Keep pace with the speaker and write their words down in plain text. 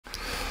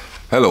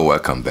Hello,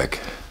 welcome back.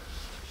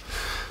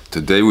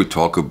 Today we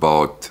talk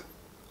about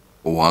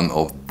one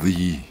of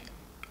the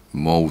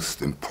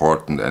most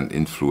important and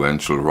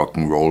influential rock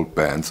and roll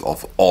bands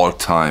of all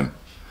time,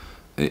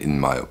 in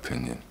my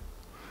opinion.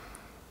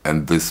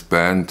 And this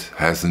band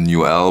has a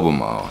new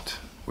album out.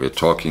 We're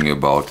talking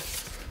about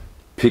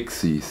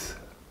Pixies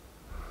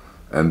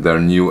and their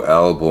new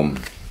album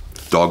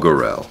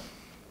Doggerel.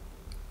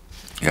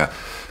 Yeah,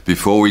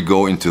 before we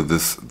go into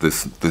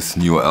this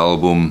new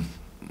album,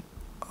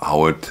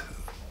 how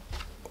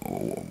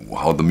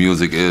the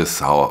music is,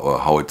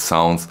 how it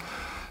sounds,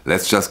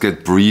 let's just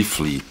get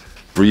briefly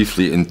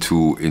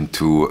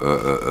into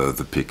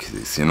the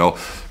Pixies. You know,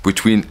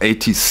 between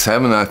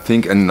 '87 I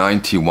think and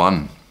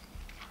 '91,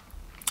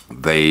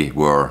 they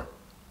were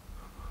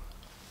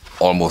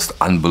almost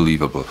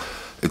unbelievable.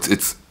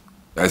 It's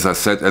as I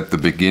said at the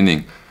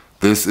beginning,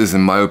 this is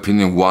in my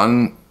opinion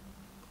one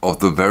of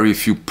the very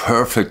few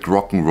perfect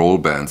rock and roll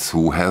bands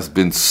who has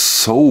been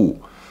so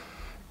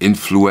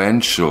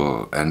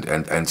influential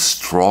and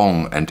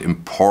strong and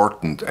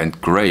important and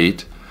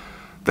great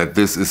that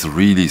this is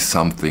really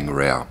something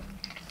rare.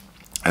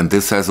 And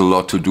this has a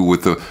lot to do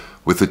with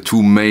the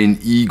two main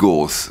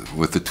egos,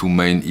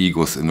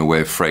 in a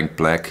way, Frank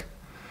Black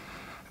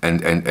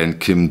and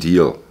Kim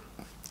Deal,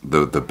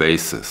 the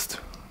bassist.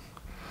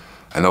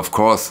 And of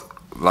course,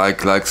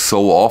 like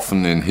so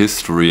often in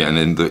history and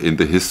in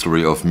the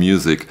history of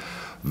music,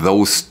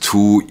 those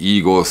two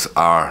egos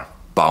are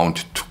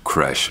bound to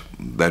crash.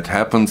 That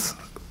happens.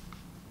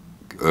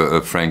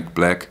 Frank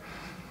Black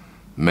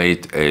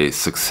made a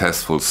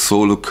successful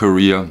solo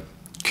career.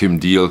 Kim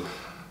Deal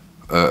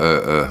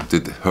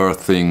did her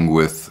thing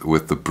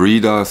with the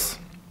Breeders,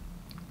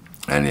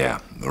 and yeah,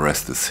 the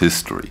rest is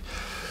history.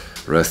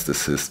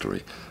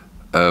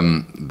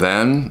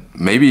 Then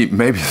maybe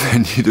they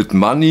needed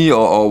money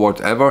or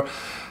whatever.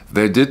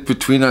 They did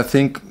between I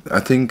think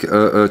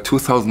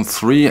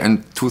 2003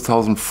 and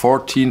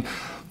 2014.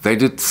 They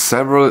did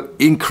several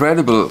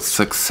incredible,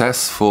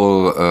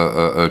 successful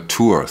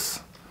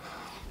tours.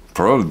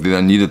 Probably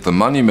they needed the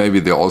money, maybe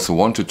they also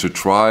wanted to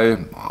try,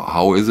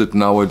 how is it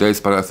nowadays,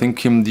 but I think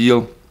Kim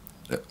Deal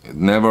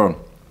never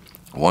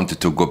wanted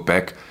to go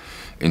back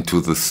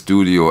into the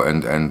studio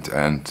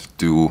and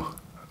do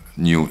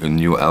a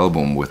new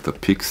album with the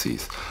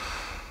Pixies.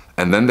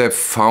 And then they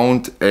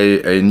found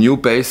a new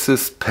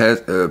bassist,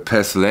 Paz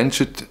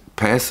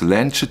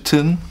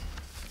Lancheton,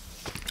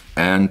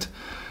 and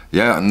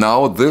yeah,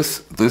 now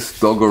this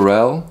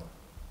Doggerel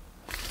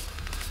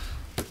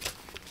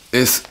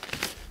is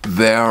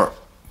their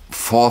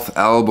fourth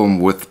album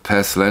with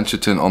Paz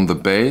Lancheton on the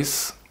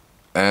bass,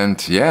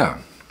 and yeah,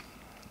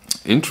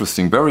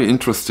 very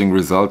interesting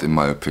result in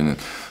my opinion.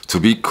 To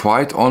be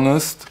quite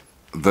honest,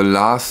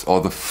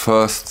 the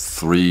first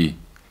three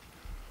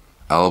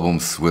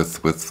albums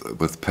with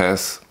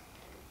Paz,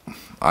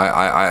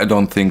 I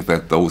don't think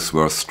that those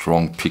were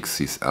strong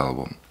Pixies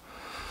album.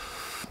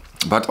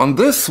 But on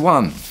this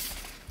one,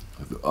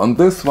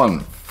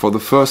 for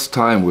the first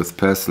time with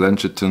Paz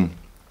Lancheton,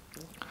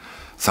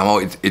 somehow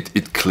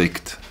it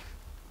clicked.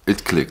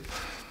 It clicked.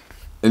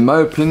 In my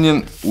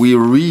opinion, we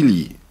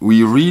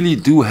really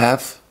do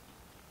have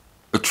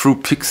a true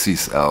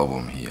Pixies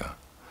album here.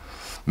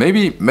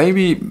 Maybe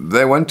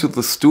they went to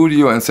the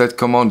studio and said,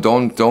 "Come on,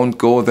 don't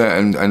go there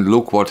and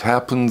look what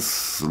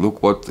happens,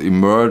 look what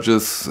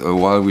emerges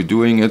while we're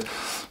doing it."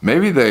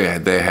 Maybe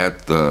they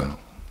had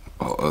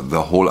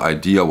the whole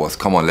idea was,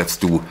 come on, let's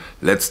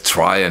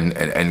try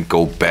and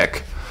go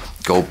back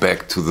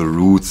to the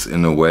roots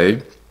in a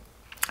way.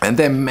 And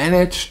they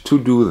managed to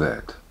do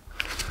that,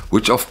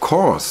 which of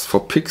course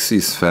for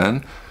Pixies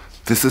fan,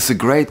 this is a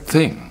great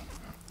thing.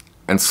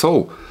 And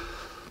so,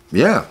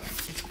 yeah,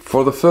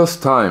 for the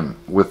first time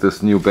with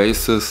this new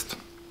bassist,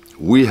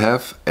 we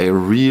have a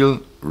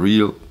real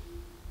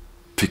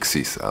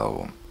Pixies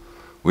album,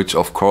 which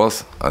of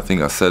course, I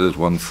think I said it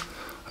once,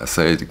 I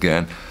say it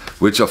again,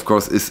 which of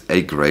course is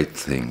a great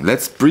thing.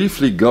 Let's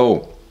briefly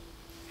go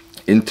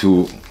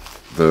into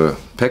the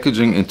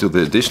packaging, into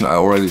the edition. I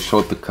already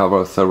showed the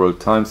cover several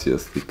times.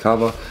 Here's the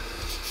cover.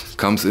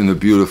 Comes in a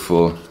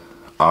beautiful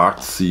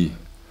artsy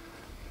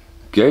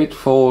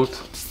gatefold.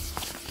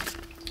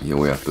 Here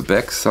we have the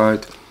back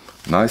side.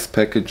 Nice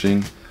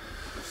packaging.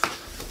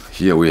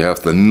 Here we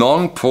have the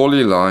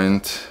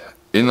non-poly-lined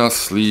inner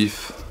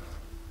sleeve.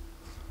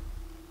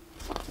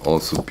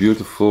 Also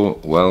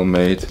beautiful, well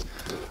made.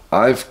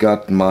 I've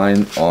got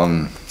mine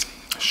on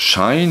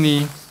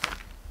shiny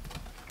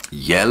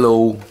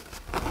yellow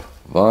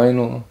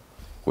vinyl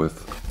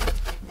with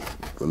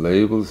the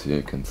labels. Here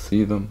you can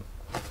see them.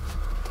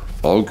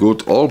 All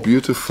good, all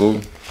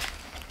beautiful.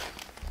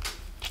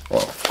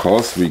 Of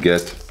course we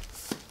get,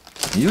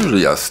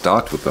 usually I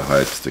start with the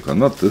hype sticker,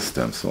 not this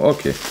time, so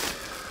okay.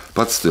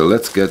 But still,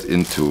 let's get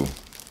into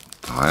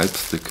the hype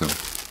sticker.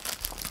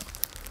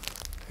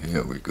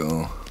 Here we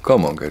go.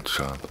 Come on, get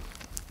sharp.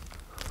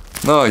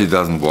 No, he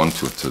doesn't want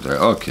to today.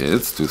 Okay,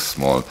 it's too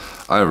small.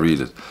 I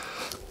read it.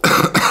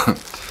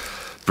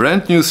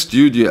 Brand new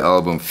studio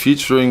album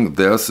featuring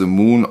There's a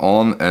Moon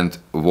On and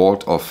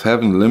Vault of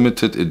Heaven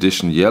limited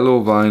edition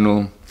yellow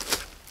vinyl.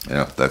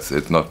 Yeah, that's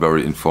it. Not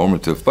very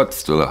informative, but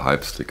still a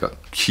hype sticker.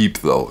 Keep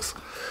those.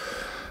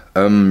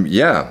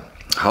 Yeah,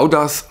 how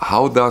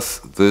does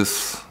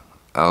this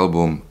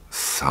album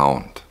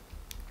sound?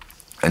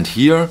 And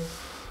here,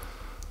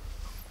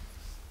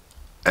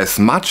 as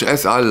much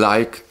as I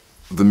like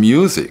the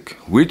music,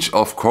 which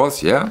of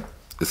course, yeah,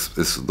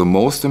 is the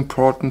most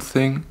important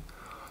thing,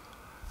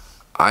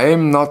 I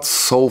am not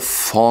so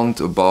fond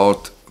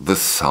about the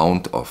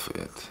sound of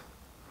it.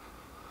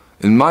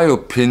 In my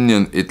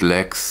opinion, it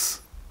lacks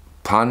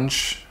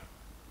punch,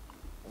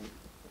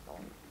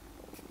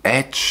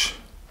 edge.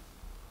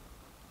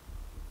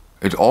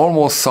 It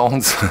almost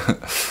sounds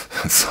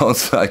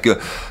sounds like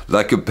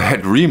a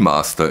bad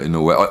remaster in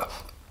a way,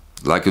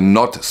 like a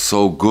not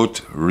so good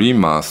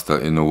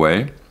remaster in a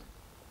way.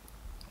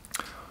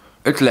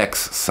 It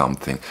lacks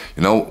something,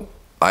 you know.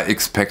 I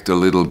expect a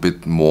little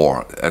bit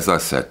more, as I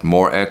said,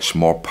 more edge,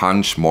 more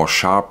punch, more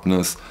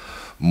sharpness,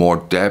 more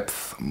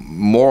depth,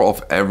 more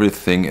of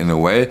everything in a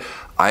way.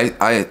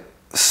 I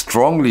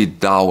strongly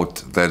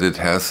doubt that it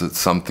has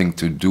something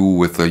to do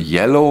with the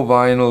yellow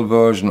vinyl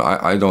version.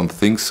 I don't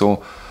think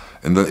so.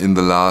 In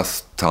the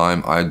last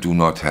time, I do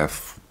not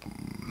have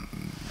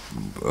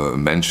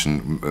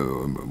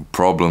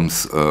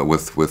problems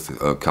with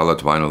colored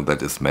vinyl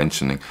that is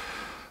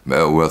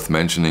worth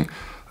mentioning.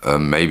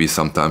 Maybe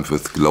sometimes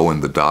with glow in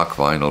the dark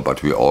vinyl,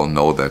 but we all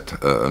know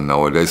that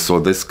nowadays. So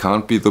this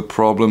can't be the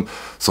problem.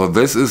 So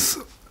this is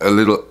a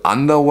little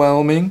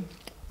underwhelming.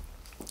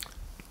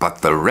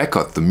 But the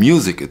record, the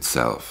music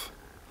itself,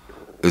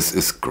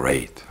 is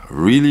great.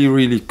 Really,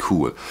 really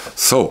cool.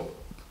 So,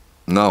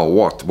 now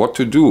what? What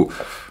to do?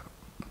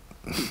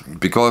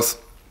 Because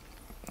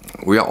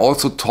we are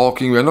also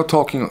talking, we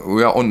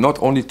are not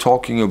only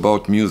talking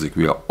about music,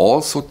 we are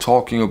also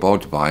talking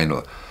about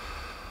vinyl.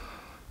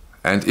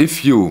 And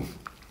if you're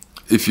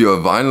a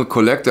vinyl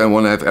collector and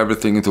want to have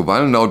everything into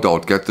vinyl, no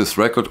doubt, get this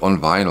record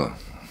on vinyl.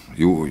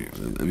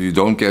 You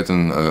don't get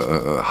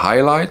a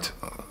highlight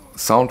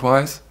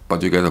sound-wise,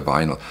 but you get a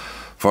vinyl.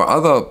 For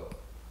other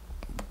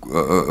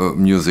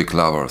music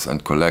lovers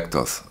and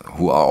collectors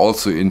who are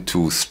also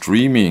into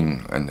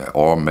streaming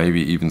or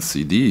maybe even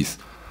CDs,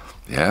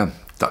 yeah,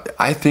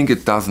 I think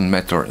it doesn't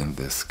matter in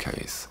this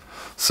case.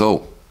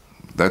 So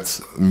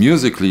that's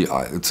musically,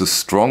 it's a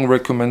strong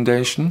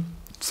recommendation.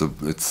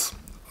 It's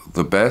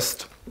the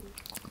best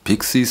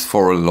Pixies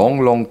for a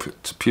long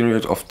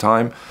period of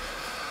time.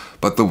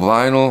 But the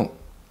vinyl,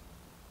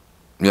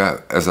 yeah,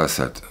 as I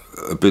said,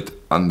 a bit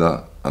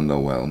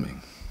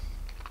underwhelming.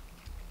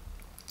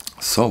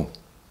 So,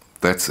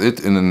 that's it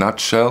in a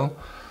nutshell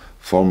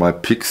for my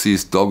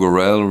Pixies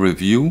Doggerel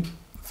review.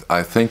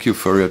 I thank you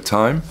for your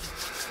time,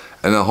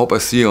 and I hope I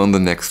see you on the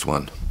next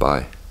one.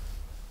 Bye.